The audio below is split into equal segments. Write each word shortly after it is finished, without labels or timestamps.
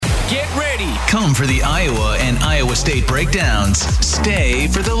Come for the Iowa and Iowa State breakdowns. Stay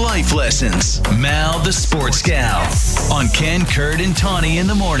for the life lessons. Mal the Sports Gal on Ken, Kurt, and Tawny in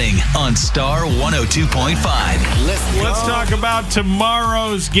the morning on Star 102.5. Let's talk about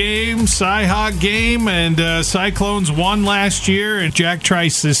tomorrow's game, CyHawk game, and Cyclones won last year, and Jack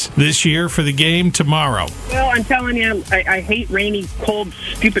Trice this year for the game tomorrow. Well, I'm telling you, I hate rainy, cold,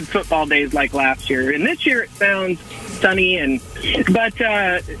 stupid football days like last year. And this year it sounds sunny. But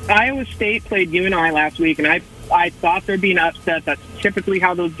Iowa State played UNI last week, and I thought there'd be an upset. That's typically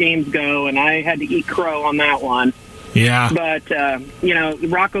how those games go, and I had to eat crow on that one. Yeah. But,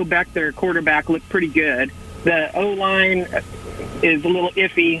 Rocco Beck, their quarterback, looked pretty good. The O-line is a little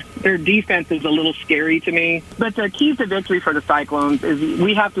iffy. Their defense is a little scary to me. But the key to victory for the Cyclones is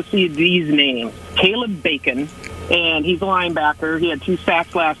we have to see these names. Caleb Bacon, and he's a linebacker. He had 2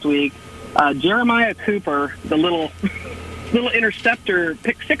 sacks last week. Jeremiah Cooper, the little interceptor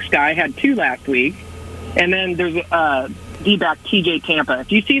pick 6 guy, had 2 last week. And then there's D-back TJ Tampa.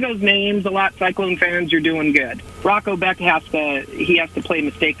 If you see those names a lot, Cyclone fans, you're doing good. Rocco Beck has to play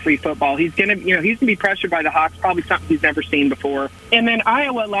mistake-free football. He's gonna be pressured by the Hawks, probably something he's never seen before. And then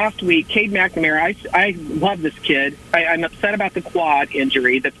Iowa last week, Cade McNamara. I love this kid. I'm upset about the quad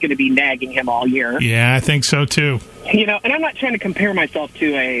injury that's going to be nagging him all year. Yeah, I think so too. And I'm not trying to compare myself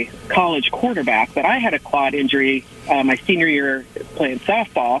to a college quarterback, but I had a quad injury my senior year playing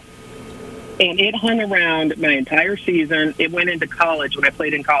softball. And it hung around my entire season. It went into college when I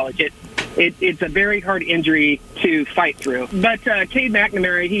played in college. It's a very hard injury to fight through. But Cade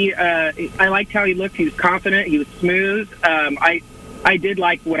McNamara, I liked how he looked. He was confident. He was smooth. I did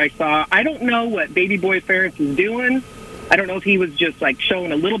like what I saw. I don't know what Baby Boy Ferentz is doing. I don't know if he was just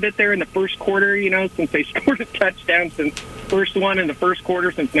showing a little bit there in the first quarter, since they scored a touchdown since first one in the first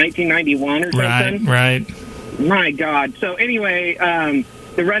quarter since 1991 or something. Right. My God. So anyway,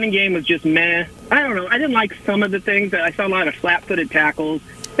 the running game was just meh. I don't know. I didn't like some of the things. I saw a lot of flat-footed tackles,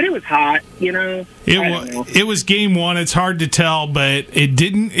 but it was hot, It was game one. It's hard to tell, but it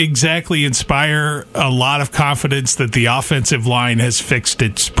didn't exactly inspire a lot of confidence that the offensive line has fixed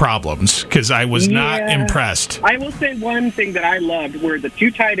its problems, because I was not impressed. I will say one thing that I loved were the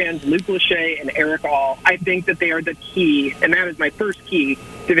 2 tight ends, Luke Lachey and Eric All. I think that they are the key, and that is my first key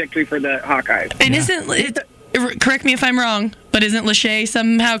to victory for the Hawkeyes. And isn't it... Correct me if I'm wrong, but isn't Lachey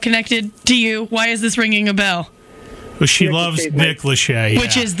somehow connected to you? Why is this ringing a bell? Well, she loves Nick Lachey.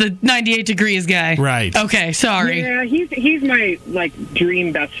 Which is the 98 Degrees guy. Right. Okay, sorry. Yeah, he's my,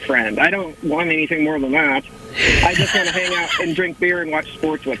 dream best friend. I don't want anything more than that. I just want to hang out and drink beer and watch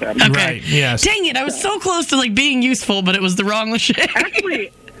sports with him. Okay. Right, yes. Dang it, I was so close to, being useful, but it was the wrong Lachey.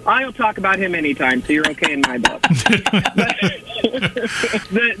 Actually, I'll talk about him anytime, so you're okay in my book.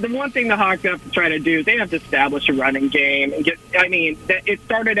 But the one thing the Hawks have to try to do is they have to establish a running game. And it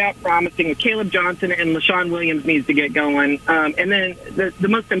started out promising with Caleb Johnson, and LaShawn Williams needs to get going. And then the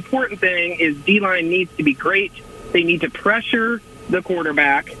most important thing is D-line needs to be great. They need to pressure the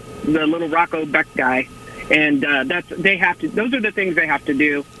quarterback, the little Rocco Beck guy. And those are the things they have to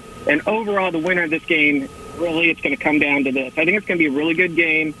do. And overall, the winner of this game, really, it's going to come down to this. I think it's going to be a really good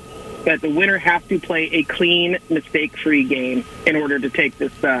game, but the winner has to play a clean, mistake-free game in order to take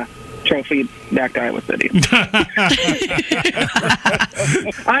this trophy back to Iowa City.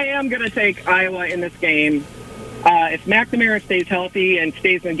 I am going to take Iowa in this game. If McNamara stays healthy and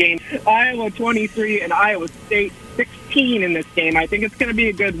stays in the game, Iowa 23 and Iowa State 16 in this game. I think it's going to be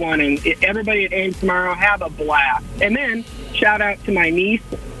a good one, and everybody at Ames tomorrow, have a blast. And then, shout out to my niece,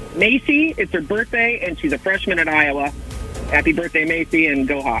 Macy. It's her birthday, and she's a freshman at Iowa. Happy birthday, Macy, and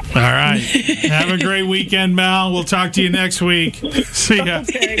go Hawks. All right. Have a great weekend, Mal. We'll talk to you next week. See ya.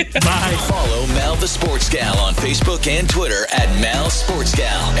 Okay. Bye. Follow Mal the Sports Gal on Facebook and Twitter at Mal Sports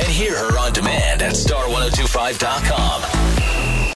Gal, and hear her on demand at star1025.com.